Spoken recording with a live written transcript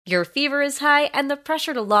Your fever is high and the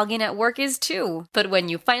pressure to log in at work is too. But when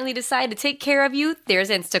you finally decide to take care of you, there's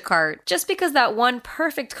Instacart. Just because that one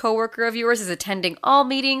perfect coworker of yours is attending all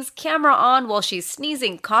meetings, camera on while she's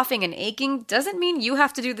sneezing, coughing, and aching, doesn't mean you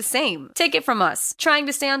have to do the same. Take it from us. Trying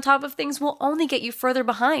to stay on top of things will only get you further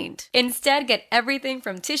behind. Instead, get everything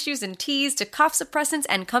from tissues and teas to cough suppressants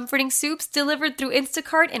and comforting soups delivered through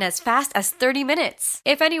Instacart in as fast as 30 minutes.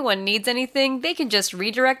 If anyone needs anything, they can just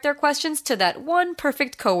redirect their questions to that one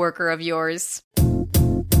perfect coworker of yours.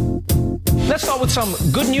 Let's start with some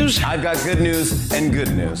good news. I've got good news and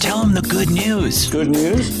good news. Tell them the good news. Good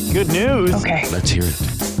news? Good news. Okay. Let's hear it.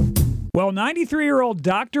 Well, 93-year-old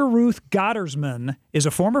Dr. Ruth Gottersman is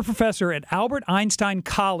a former professor at Albert Einstein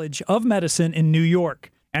College of Medicine in New York.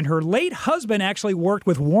 And her late husband actually worked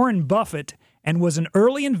with Warren Buffett and was an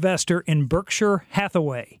early investor in Berkshire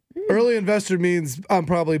Hathaway. Early investor means I'm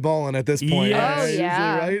probably balling at this point. Yes.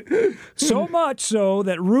 Usually, right? So much so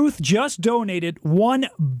that Ruth just donated $1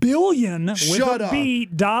 billion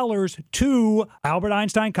dollars to Albert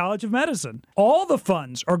Einstein College of Medicine. All the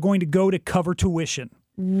funds are going to go to cover tuition.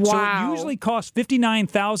 Wow. So it usually costs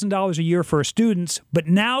 $59,000 a year for students, but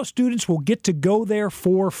now students will get to go there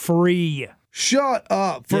for free. Shut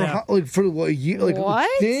up. For what year? What?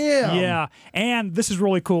 Damn. Yeah, and this is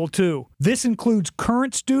really cool, too. This includes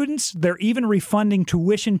current students. They're even refunding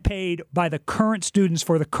tuition paid by the current students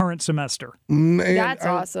for the current semester. Man, That's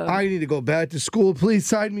awesome. I need to go back to school. Please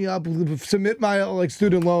sign me up. Submit my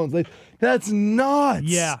student loans. That's nuts.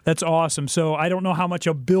 Yeah, that's awesome. So I don't know how much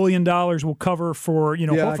 $1 billion will cover for,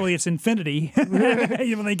 hopefully it's infinity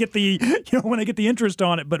when they get the interest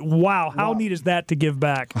on it. But wow, how neat is that to give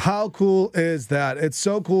back? How cool is that? It's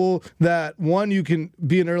so cool that one, you can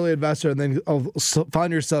be an early investor and then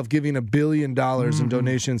find yourself giving $1 billion in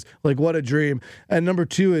donations. Like, what a dream. And number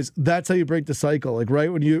two is that's how you break the cycle. Like,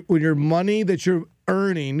 right, when your money that you're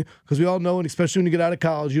earning, because we all know, and especially when you get out of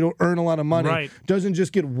college, you don't earn a lot of money. Right. Doesn't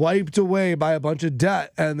just get wiped away by a bunch of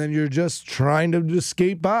debt, and then you're just trying to just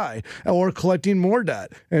skate by or collecting more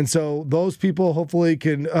debt. And so those people hopefully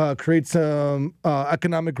can create some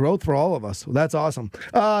economic growth for all of us. Well, that's awesome.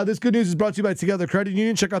 This good news is brought to you by Together Credit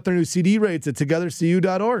Union. Check out their new CD rates at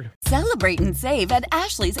togethercu.org. Celebrate and save at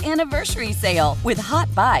Ashley's Anniversary Sale. With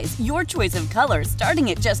Hot Buys, your choice of colors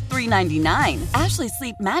starting at just $3.99. Ashley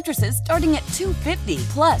Sleep mattresses starting at $2.50.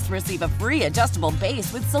 Plus, receive a free adjustable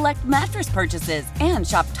base with select mattress purchases. And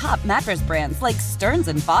shop top mattress brands like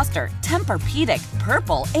Stearns & Foster, Tempur-Pedic,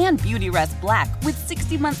 Purple, and Beautyrest Black with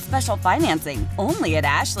 60-month special financing. Only at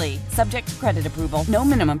Ashley. Subject to credit approval. No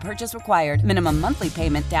minimum purchase required. Minimum monthly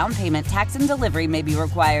payment, down payment, tax, and delivery may be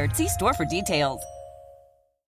required. See store for details.